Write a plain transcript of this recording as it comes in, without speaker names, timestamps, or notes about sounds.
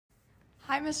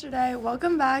Hi, Mr. Day.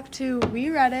 Welcome back to We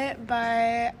Read It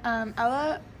by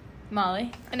Ella,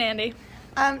 Molly, and Andy.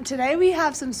 Today we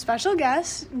have some special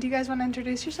guests. Do you guys want to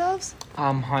introduce yourselves?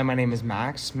 Hi, my name is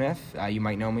Max Smith. You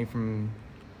might know me from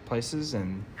places,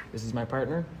 and this is my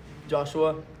partner.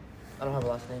 Joshua. I don't have a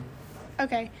last name.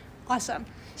 Okay, awesome.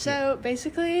 So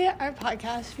basically, our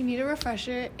podcast, if you need a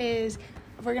refresher, is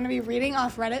we're going to be reading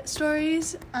off Reddit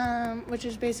stories, which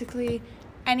is basically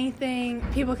anything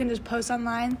people can just post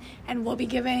online, and we'll be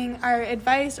giving our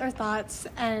advice, our thoughts,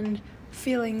 and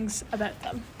feelings about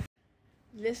them.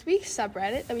 This week's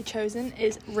subreddit that we've chosen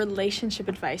is relationship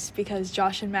advice because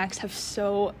Josh and Max have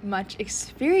so much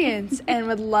experience and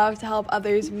would love to help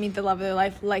others meet the love of their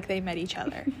life like they met each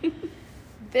other.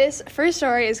 This first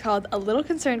story is called A Little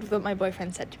Concerned with What My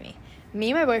Boyfriend Said to Me. Me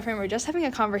and my boyfriend were just having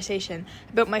a conversation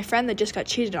about my friend that just got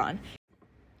cheated on.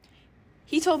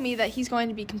 He told me that he's going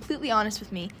to be completely honest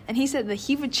with me, and he said that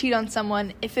he would cheat on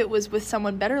someone if it was with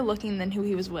someone better looking than who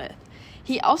he was with.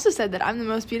 He also said that I'm the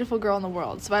most beautiful girl in the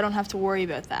world, so I don't have to worry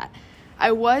about that.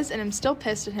 I was and am still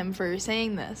pissed at him for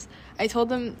saying this. I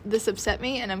told him this upset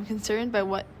me, and I'm concerned by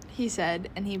what he said,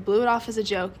 and he blew it off as a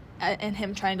joke and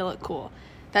him trying to look cool.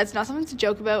 That's not something to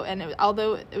joke about, and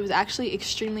although it was actually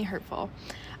extremely hurtful.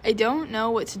 I don't know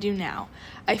what to do now.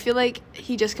 I feel like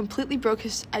he just completely broke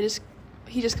his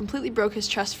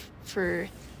trust for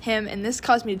him, and this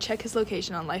caused me to check his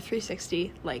location on Life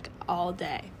 360 like all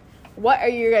day. What are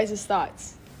your guys'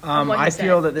 thoughts? I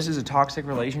feel that this is a toxic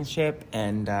relationship,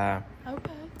 and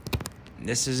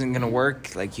this isn't gonna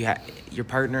work. Like your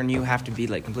partner and you have to be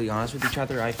like completely honest with each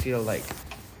other. I feel like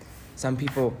some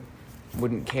people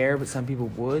wouldn't care, but some people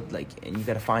would. Like, and you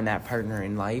got to find that partner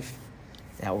in life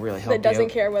that will really help you. That doesn't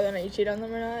care whether or not you cheat on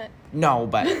them or not. No,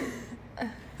 but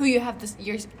Who you have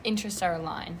your interests are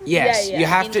aligned. yes, Yeah. you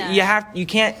have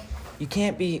to. You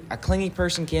can't be a clingy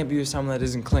person. Can't be with someone that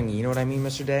isn't clingy. You know what I mean,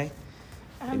 Mr. Day?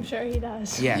 I'm sure he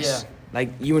does. Yes. Yeah. Like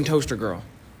you and Toaster Girl.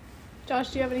 Josh,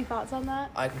 do you have any thoughts on that?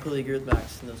 I completely agree with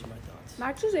Max, and those are my thoughts.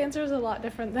 Max's answer is a lot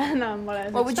different than what I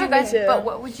was What would you expecting guys? to. But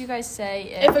what would you guys say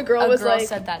if a girl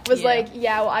said that to you?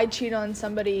 yeah, well, I'd cheat on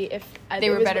somebody if They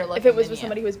were better looking if it was than with you.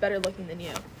 somebody who was better looking than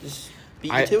you. Just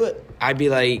beat you to it. I'd be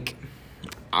like,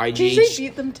 Did you say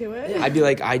beat them to it? I'd be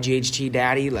like IGHT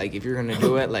daddy. Like if you're gonna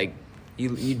do it, like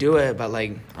you do it, but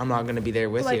like I'm not gonna be there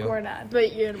with Like you. we're not.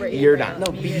 But You're done.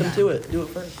 No, beat them to it. Do it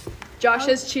first. Josh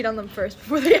has cheat on them first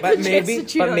before they have But the chance to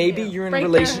cheat on maybe you. you're in a Break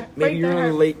relation. their- Maybe break you're their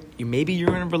in a heart. maybe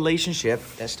you're in a relationship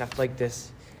that stuff like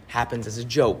this happens as a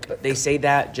joke. They say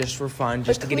that just for fun,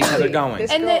 just to get each other clearly, going.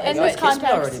 this In girl this You guys kissed me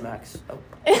context, already, Max.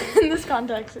 Oh. in this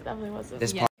context, it definitely wasn't.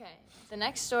 This Yeah. Okay. The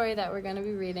next story that we're going to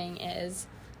be reading is,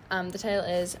 the title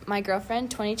is, My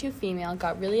girlfriend, 22 female,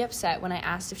 got really upset when I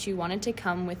asked if she wanted to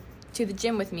come to the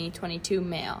gym with me, 22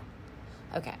 male.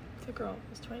 Okay. The girl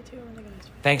was 22 and the guy was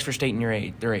 20. Thanks for stating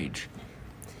their age.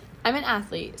 I'm an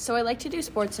athlete, so I like to do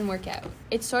sports and work out.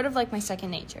 It's sort of like my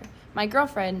second nature. My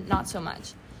girlfriend, not so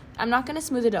much. I'm not going to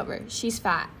smooth it over. She's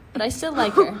fat, but I still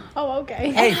like her. Oh,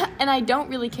 okay. Hey. And I don't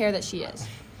really care that she is.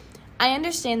 I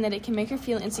understand that it can make her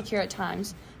feel insecure at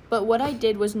times, but what I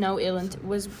did was with no ill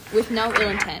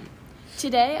intent.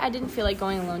 Today, I didn't feel like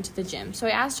going alone to the gym, so I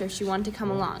asked her if she wanted to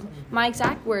come along. My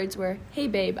exact words were, "Hey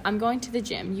babe, I'm going to the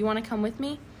gym. You want to come with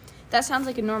me?" That sounds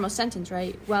like a normal sentence,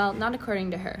 right? Well, not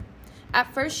according to her.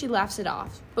 At first, she laughs it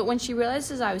off, but when she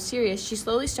realizes I was serious, she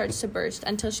slowly starts to burst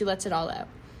until she lets it all out.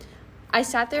 I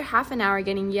sat there half an hour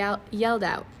getting yelled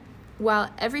at, while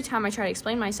every time I try to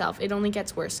explain myself, it only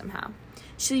gets worse somehow.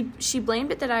 She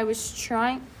blamed it that I was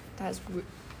trying...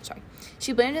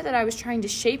 She blamed it that I was trying to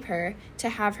shape her to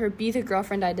have her be the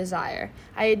girlfriend I desire.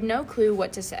 I had no clue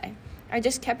what to say. I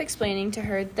just kept explaining to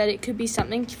her that it could be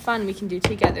something fun we can do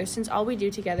together, since all we do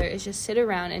together is just sit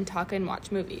around and talk and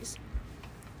watch movies.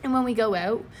 And when we go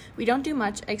out, we don't do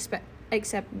much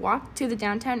except walk to the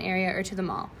downtown area or to the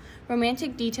mall.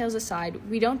 Romantic details aside,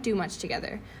 we don't do much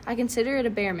together. I consider it a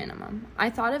bare minimum. I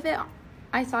thought of it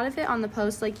on the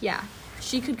post like, yeah,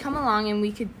 she could come along and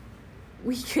we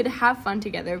could have fun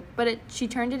together, but she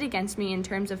turned it against me in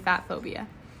terms of fat phobia.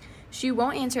 She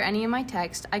won't answer any of my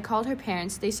texts. I called her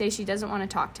parents. They say she doesn't want to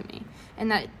talk to me,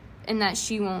 and that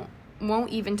she won't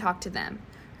even talk to them.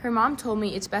 Her mom told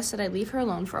me it's best that I leave her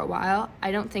alone for a while.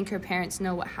 I don't think her parents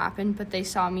know what happened, but they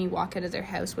saw me walk out of their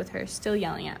house with her, still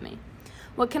yelling at me.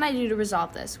 What can I do to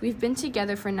resolve this? We've been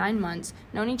together for 9 months,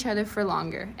 known each other for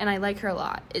longer, and I like her a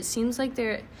lot. It seems like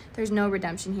there's no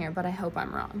redemption here, but I hope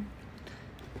I'm wrong.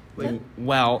 Wait.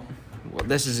 Well,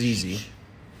 this is easy.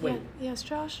 Wait. Yeah. Yes,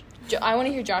 Josh? I want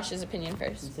to hear Josh's opinion You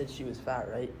first. said she was fat,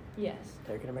 right? Yes.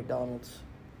 Take her to McDonald's.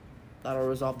 That'll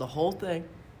resolve the whole thing.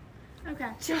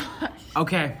 Okay. Josh.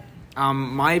 Okay,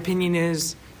 My opinion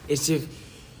is if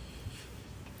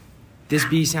this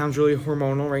bee sounds really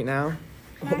hormonal right now.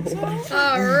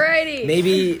 Alrighty.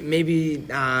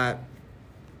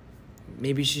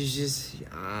 Maybe she's just.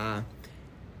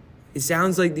 It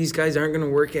sounds like these guys aren't gonna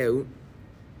work out.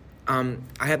 I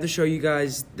have to show you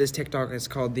guys this TikTok. It's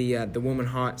called the Woman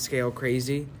Hot Scale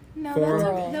Crazy. No,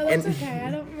 Forum. that's okay.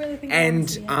 I don't really think. I wanna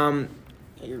see it. And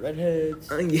Your redheads.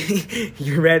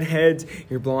 your redheads,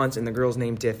 your blondes, and the girl's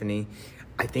named Tiffany.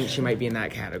 I think she might be in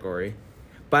that category.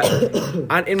 But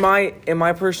in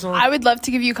my personal, I would love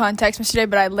to give you context, Mr. Day,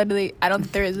 but I don't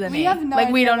think there is any. We have no we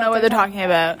idea don't know what they're talking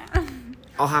about.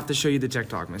 I'll have to show you the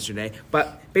TikTok, Mr. Day.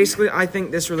 But basically, I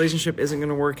think this relationship isn't going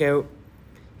to work out.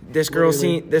 This girl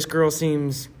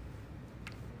seems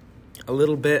a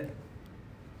little bit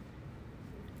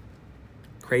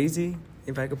crazy,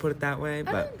 if I could put it that way. I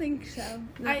But don't think so.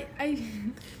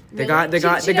 the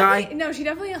guy. No, she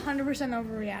definitely 100%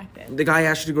 overreacted. The guy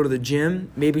asked her to go to the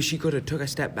gym. Maybe she could have took a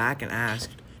step back and asked,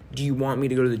 "Do you want me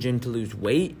to go to the gym to lose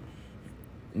weight?"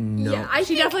 No. Yeah,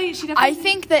 she definitely. I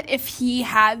think that if he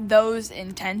had those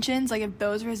intentions, like if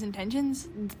those were his intentions,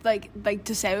 like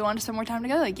to say we want to spend more time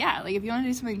together, like yeah, like if you want to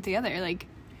do something together, like.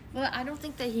 Well, I don't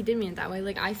think that he did mean it that way.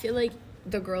 Like, I feel like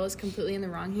the girl is completely in the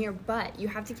wrong here, but you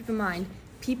have to keep in mind,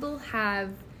 people have,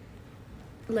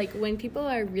 like, when people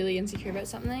are really insecure about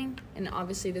something, and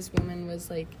obviously this woman was,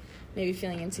 like, maybe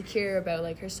feeling insecure about,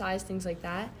 like, her size, things like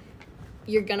that,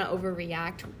 you're gonna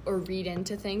overreact or read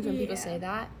into things when people say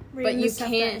that. But you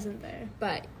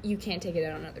can't take it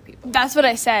out on other people. That's what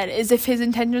I said, is if his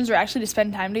intentions were actually to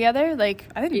spend time together, like,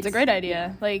 I think it's a great idea.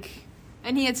 Yeah. Like,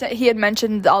 and he had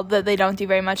mentioned all that they don't do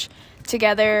very much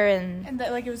together, and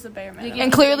that, like, it was the bare minimum.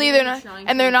 and clearly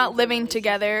they're not living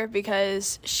together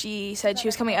because she said she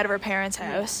was coming out of her parents'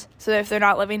 house. So if they're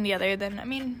not living together, then I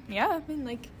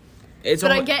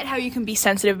get how you can be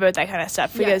sensitive about that kind of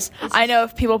stuff, because I know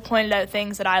if people pointed out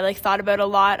things that I like thought about a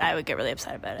lot, I would get really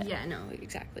upset about it. Yeah, no,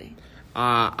 exactly.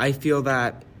 I feel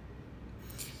that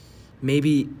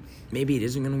maybe it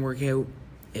isn't gonna work out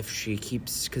if she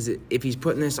keeps, because if he's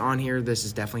putting this on here, this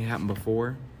has definitely happened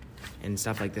before, and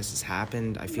stuff like this has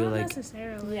happened. I feel Not like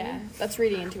necessarily. Yeah, that's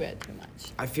reading into it too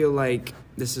much. I feel like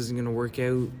this isn't gonna work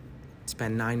out. It's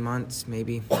been 9 months,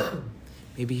 maybe.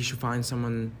 Maybe he should find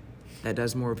someone that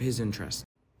does more of his interest.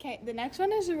 Okay, the next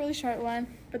one is a really short one,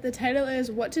 but the title is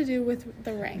What to Do with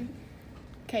the Ring.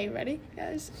 Okay, ready,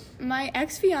 guys? My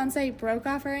ex-fiance broke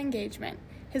off our engagement.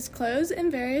 His clothes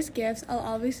and various gifts I'll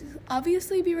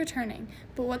obviously be returning,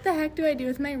 but what the heck do I do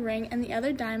with my ring and the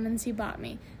other diamonds he bought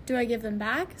me? Do I give them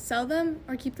back, sell them,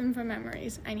 or keep them for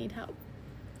memories? I need help.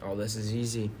 Oh, this is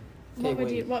easy. What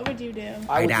would you do?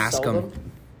 I'd ask him.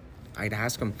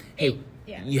 Hey,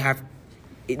 Yeah. you have.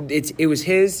 It was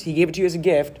his. He gave it to you as a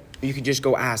gift. Or you could just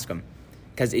go ask him,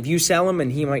 because if you sell him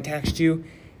and he might text you,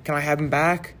 "Can I have him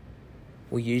back?"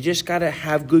 Well, you just gotta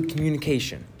have good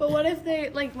communication. But what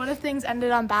if things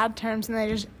ended on bad terms and they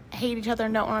just hate each other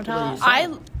and don't want to talk?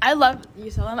 I love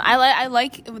you tell them. I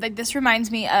like this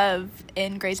reminds me of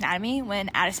in Grey's Anatomy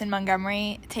when Addison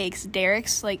Montgomery takes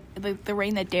Derek's the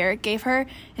ring that Derek gave her,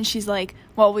 and she's like,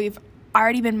 "Well, we've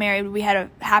already been married. We had a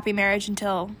happy marriage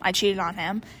until I cheated on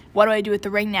him. What do I do with the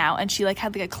ring now?" And she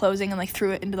had a closing and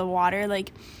threw it into the water,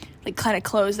 like kind of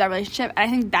closed that relationship. And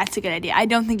I think that's a good idea. I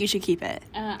don't think you should keep it.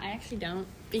 I actually don't,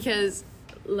 because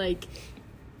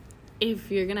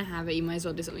if you're gonna have it, you might as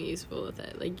well do something useful with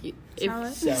it.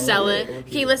 Sell it.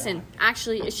 Okay, listen.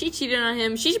 Actually, if she cheated on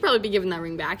him, she should probably be giving that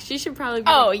ring back. She should probably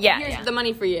be here's the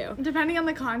money for you. Depending on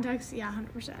the context, yeah,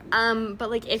 100%.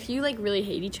 But if you really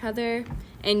hate each other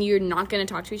and you're not gonna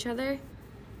talk to each other,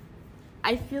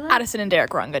 I feel like Addison and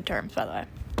Derek were on good terms, by the way.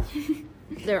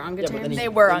 they're on good terms. They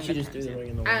were on good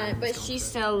good terms. But she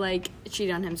still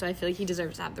cheated on him, so I feel like he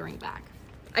deserves to have the ring back.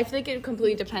 I feel like it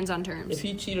completely depends on terms. If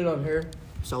he cheated on her,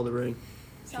 sell the ring.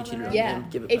 If he cheated on him,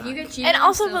 give it back. If you get cheated And on,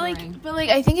 also, sell the ring.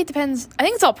 I think it depends. I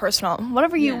think it's all personal.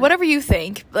 Whatever you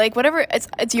think, whatever.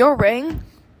 It's your ring.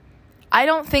 I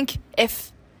don't think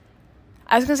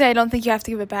I don't think you have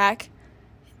to give it back.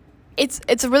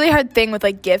 It's a really hard thing with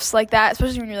gifts like that,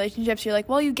 especially in relationships. You're like,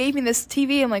 well, you gave me this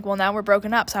TV. I'm like, well, now we're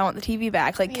broken up, so I want the TV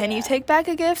back. Can you take back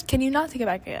a gift? Can you not take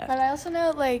back a gift? But I also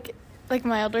know like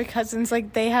my older cousins,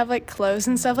 they have clothes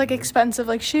and stuff,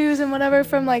 expensive shoes and whatever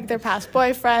from their past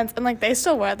boyfriends, and they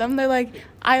still wear them. They're like,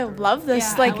 I love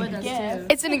this gift.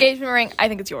 It's an engagement ring. I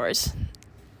think it's yours.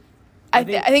 I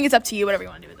think it's up to you, whatever you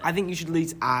want to do with it. I think you should at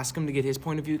least ask him to get his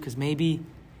point of view, because maybe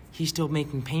he's still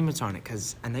making payments on it,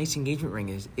 because a nice engagement ring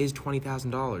is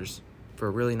 $20,000 for a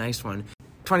really nice one.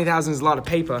 $20,000 is a lot of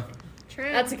paper. True.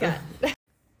 That's a cut.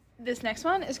 This next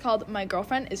one is called My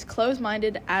Girlfriend is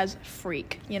Closed-Minded as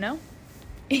Freak, you know?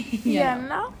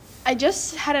 No. I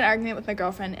just had an argument with my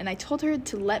girlfriend, and I told her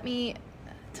to let me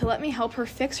help her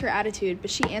fix her attitude,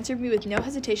 but she answered me with no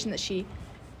hesitation that she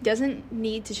doesn't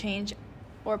need to change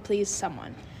or please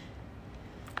someone.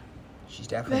 She's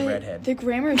definitely But redhead. the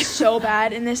grammar is so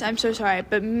bad in this. I'm so sorry,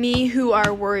 but me who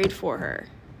are worried for her.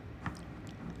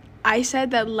 I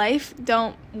said that life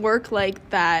don't work like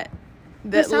that.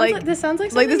 This sounds like this is something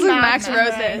Max Men wrote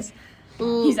write. this.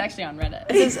 He's actually on Reddit.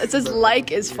 It says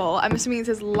like is full. I'm assuming it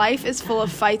says life is full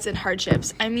of fights and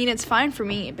hardships. I mean, it's fine for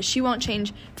me, but she won't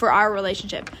change for our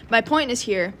relationship. My point is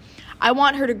here, I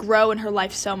want her to grow in her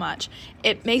life so much.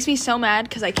 It makes me so mad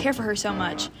because I care for her so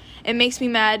much. It makes me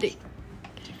mad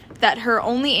that her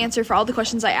only answer for all the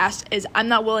questions I asked is I'm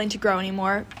not willing to grow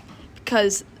anymore,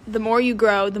 because the more you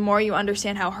grow, the more you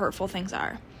understand how hurtful things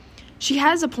are. She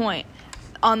has a point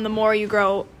on the more you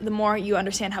grow, the more you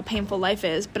understand how painful life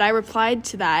is. But I replied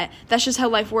to that, that's just how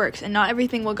life works, and not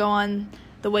everything will go on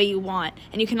the way you want,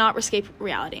 and you cannot escape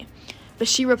reality. But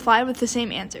she replied with the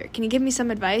same answer. Can you give me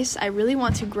some advice? I really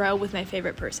want to grow with my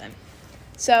favorite person.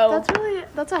 So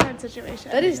That's a hard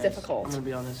situation. that is I'm difficult. gonna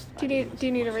be honest. Do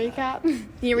you need a recap? Can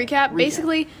you recap?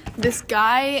 Basically, this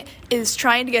guy is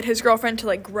trying to get his girlfriend to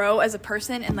like grow as a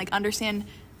person and like understand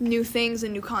new things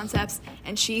and new concepts,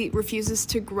 and she refuses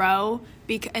to grow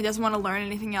and doesn't want to learn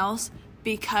anything else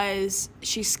because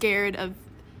she's scared of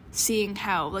seeing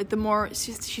how like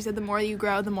she said the more you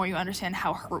grow, the more you understand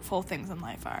how hurtful things in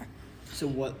life are. So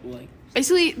what, like?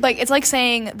 Basically, like it's like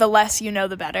saying the less you know,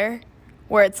 the better.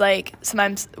 Where it's like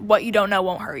sometimes what you don't know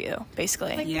won't hurt you,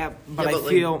 basically. Yeah, but Yeah, I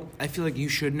but, feel like you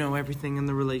should know everything in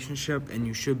the relationship, and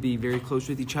you should be very close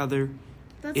with each other.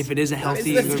 If it is a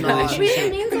healthy that's good not- It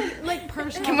relationship. means like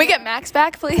personal. Can we get Max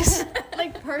back, please?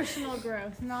 like personal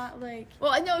growth, not like.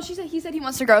 Well, I know he said he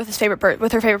wants to grow with his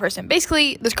with her favorite person.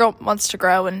 Basically, this girl wants to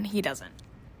grow and he doesn't.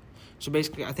 So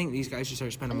basically, I think these guys should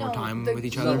start spending more time with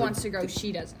each He other. wants to grow,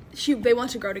 she doesn't. They want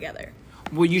to grow together.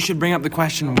 Well, you should bring up the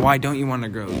question: why don't you want to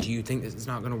grow? Do you think this is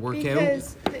not going to work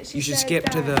Because out? she You should said skip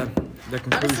to that- the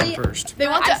conclusion Honestly, first. They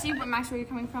want I to. see what Max, where you're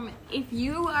coming from. If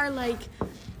you are like,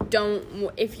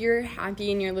 if you're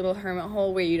happy in your little hermit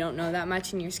hole where you don't know that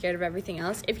much and you're scared of everything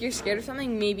else, if you're scared of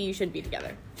something, maybe you should be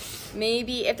together.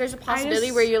 Maybe if there's a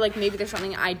possibility where you're like, maybe there's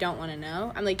something I don't want to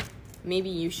know, I'm like, maybe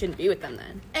you shouldn't be with them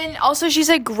then. And also, she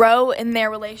said grow in their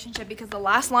relationship because the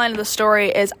last line of the story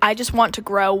is, I just want to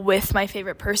grow with my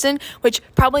favorite person, which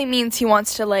probably means he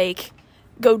wants to, like,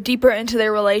 go deeper into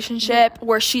their relationship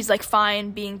where she's, like, fine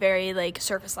being very, like,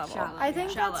 surface level. Shallow. I think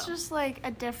Shallow. that's just like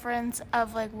a difference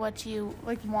of like what you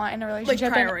like want in a relationship.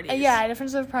 and- priorities. yeah, a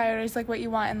difference of priorities, like what you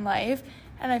want in life.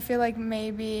 And I feel like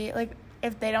maybe like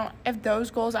if those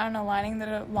goals aren't aligning, then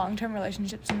a long-term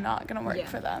relationship's not gonna work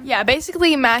for them. Yeah,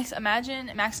 basically, Max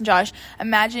and Josh,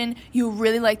 imagine you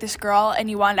really like this girl and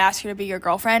you wanted to ask her to be your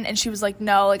girlfriend, and she was like,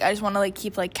 no, like, I just want to, like,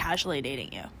 keep, like, casually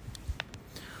dating you.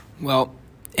 Well,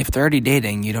 if they're already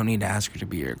dating, you don't need to ask her to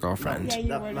be your girlfriend. Yeah, you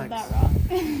That worded makes- that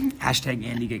wrong. Hashtag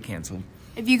Andy get canceled.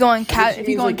 If you go on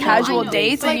casual I know.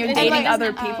 dates and Like, you're it's dating like-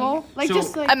 other people, Like So-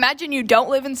 just like imagine you don't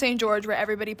live in St. George where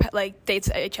everybody dates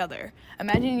each other.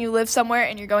 Imagine you live somewhere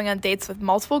and you're going on dates with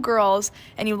multiple girls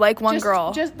and you like one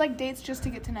girl just like dates just to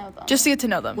get to know them. just to get to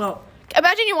know them. Well,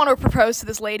 Imagine you want to propose to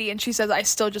this lady and she says, I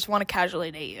still just want to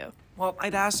casually date you. Well,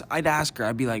 I'd ask her.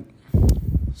 I'd be like,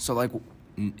 so like,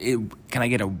 can I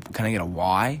get a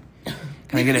why? Can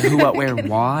I get a who, what, where,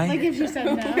 why? like if she said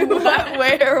no. What,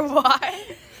 where, why?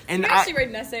 And You actually write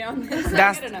an essay on this.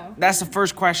 I don't know. that's the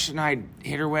first question I'd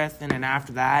hit her with, and then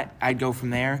after that, I'd go from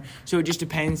there. So it just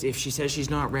depends. If she says she's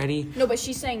not ready, No, but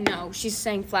she's saying no. She's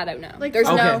saying flat out no. Like There's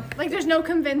Okay. no. like there's no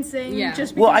convincing. Yeah.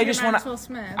 Just because well, I you're just want Maxwell to.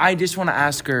 Smith. I just want to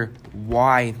ask her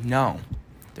why no.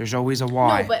 There's always a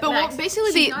why. No, but But, well, Max,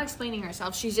 basically she's the- not explaining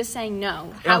herself. She's just saying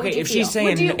no. How would okay, you if feel? she's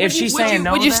saying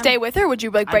no, Would you then stay with her or would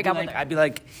you, like, break up with her? I'd be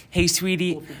like, hey,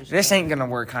 sweetie, this ain't gonna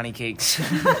work, honey cakes.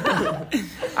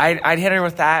 I'd hit her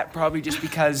with that probably just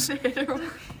because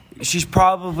she's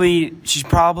probably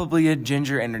a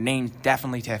ginger and her name's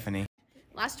definitely Tiffany.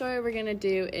 Last story we're gonna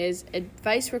do is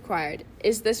advice required.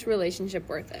 Is this relationship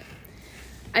worth it?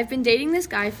 I've been dating this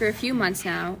guy for a few months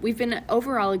now. We've been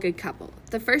overall a good couple.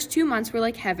 The first 2 months were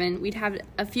like heaven. We'd have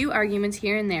a few arguments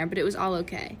here and there, but it was all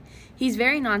okay. He's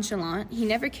very nonchalant. He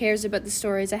never cares about the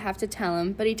stories I have to tell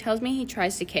him, but he tells me he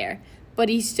tries to care, but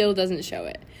he still doesn't show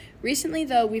it. Recently,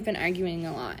 though, we've been arguing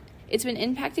a lot. It's been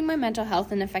impacting my mental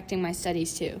health and affecting my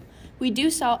studies, too. We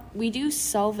do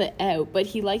solve it out, but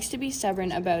he likes to be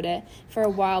stubborn about it for a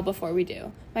while before we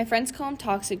do. My friends call him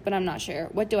toxic, but I'm not sure.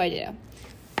 What do I do?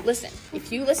 Listen,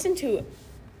 if you listen to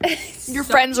Your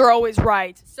friends are always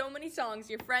right. So many songs,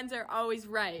 your friends are always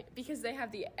right because they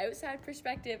have the outside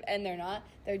perspective and they're not.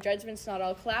 Their judgment's not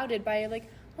all clouded by like,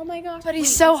 oh my gosh. But he's wait,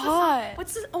 so what's this- hot.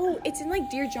 What's this? Oh, it's in like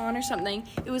Dear John or something.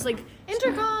 It was like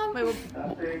intercom. Wait,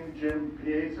 Effing gym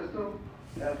PA system.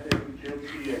 Effing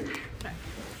gym PA.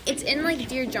 it's in like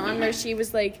Dear John where she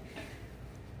was like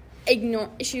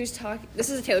she was talking. This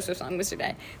is a Taylor Swift song, Mr.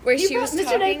 Day, where she was Mr.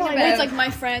 talking Day about. probably It's like my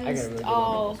friends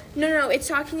all. No, it's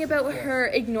talking about her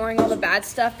ignoring all the bad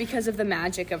stuff because of the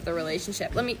magic of the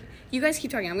relationship. You guys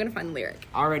keep talking. I'm gonna find the lyric.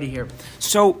 Already here.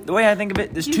 So the way I think of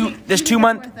it, this two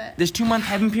month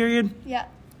heaven period Yeah.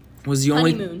 was the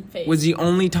Honeymoon phase.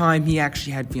 only time he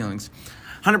actually had feelings.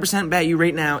 100% bet you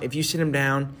right now, if you sit him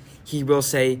down, he will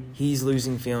say he's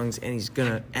losing feelings and he's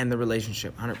gonna end the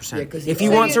relationship. 100%. Yeah, 'cause if he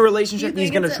So wants you a relationship, he's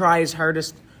think gonna it's a- try his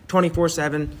hardest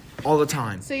 24/7 all the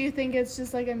time. So you think it's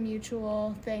just like a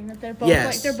mutual thing that they're both Yes.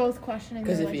 like they're both questioning the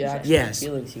Because if he relationship. actually had Yes.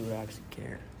 feelings, he would actually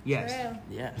care. Yes. True.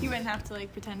 Yeah. You wouldn't have to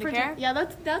like pretend to Pretend- care. Yeah,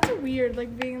 that's a weird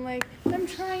like being like I'm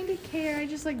trying to care, I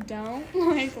just like don't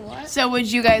like what. So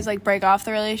would you guys like break off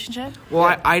the relationship?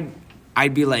 Well,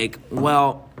 I'd be like,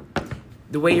 well,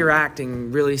 the way you're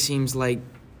acting really seems like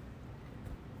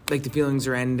the feelings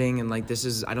are ending and like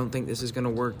I don't think this is gonna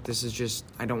work. This is just,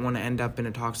 I don't want to end up in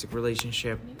a toxic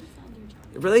relationship.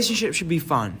 A relationship should be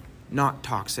fun, not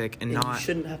toxic, and not. You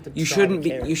shouldn't have to. You try shouldn't to be.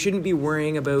 care. You shouldn't be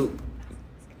worrying about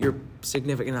your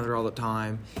significant other all the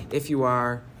time. If you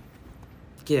are,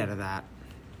 get out of that.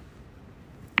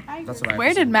 That's what I.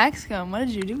 Where did Max go? What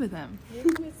did you do with him?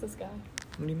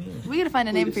 What do you mean? We gotta find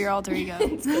a name for your alter ego.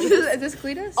 Is this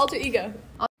Cletus? Alter ego.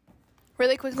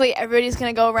 Really quickly, everybody's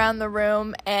gonna go around the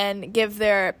room and give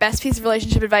their best piece of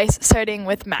relationship advice, starting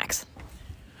with Max.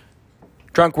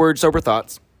 Drunk word, sober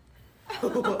thoughts.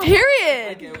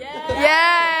 Period.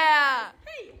 Yeah.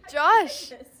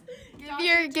 Josh,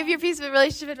 give your piece of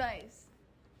relationship advice.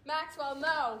 Maxwell,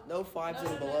 no. No fives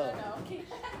and below.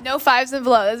 No fives and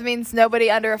below. That means nobody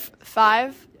under a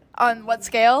 5. On what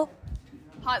scale?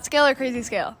 Hot scale or crazy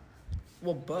scale?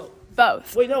 Well, both.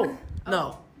 Both. Wait, no.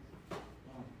 No.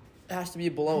 It has to be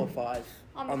below a 5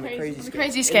 on the crazy scale.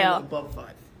 crazy And scale. above 5.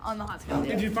 On the hot scale.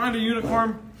 Did you find a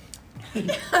unicorn?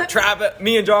 Trap it.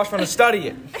 Me and Josh want to study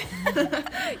it.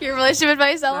 Your relationship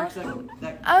advice, Ella?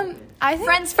 I think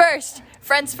friends first.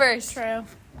 Friends first. True.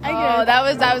 Oh,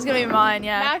 that was gonna be mine.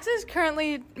 Yeah. Max is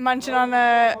currently munching on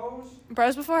a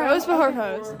bros before pose.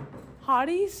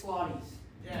 Hotties?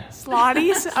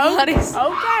 Slotties? Slotties.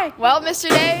 Okay. Well, Mr.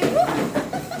 Day,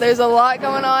 there's a lot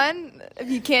going on. If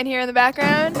you can't hear in the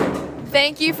background,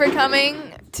 thank you for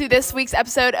coming to this week's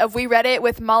episode of We Read It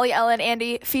with Molly, Ellen,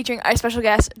 Andy, featuring our special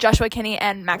guests Joshua Kinney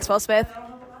and Maxwell Smith,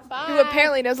 who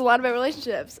apparently knows a lot about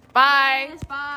relationships. Bye.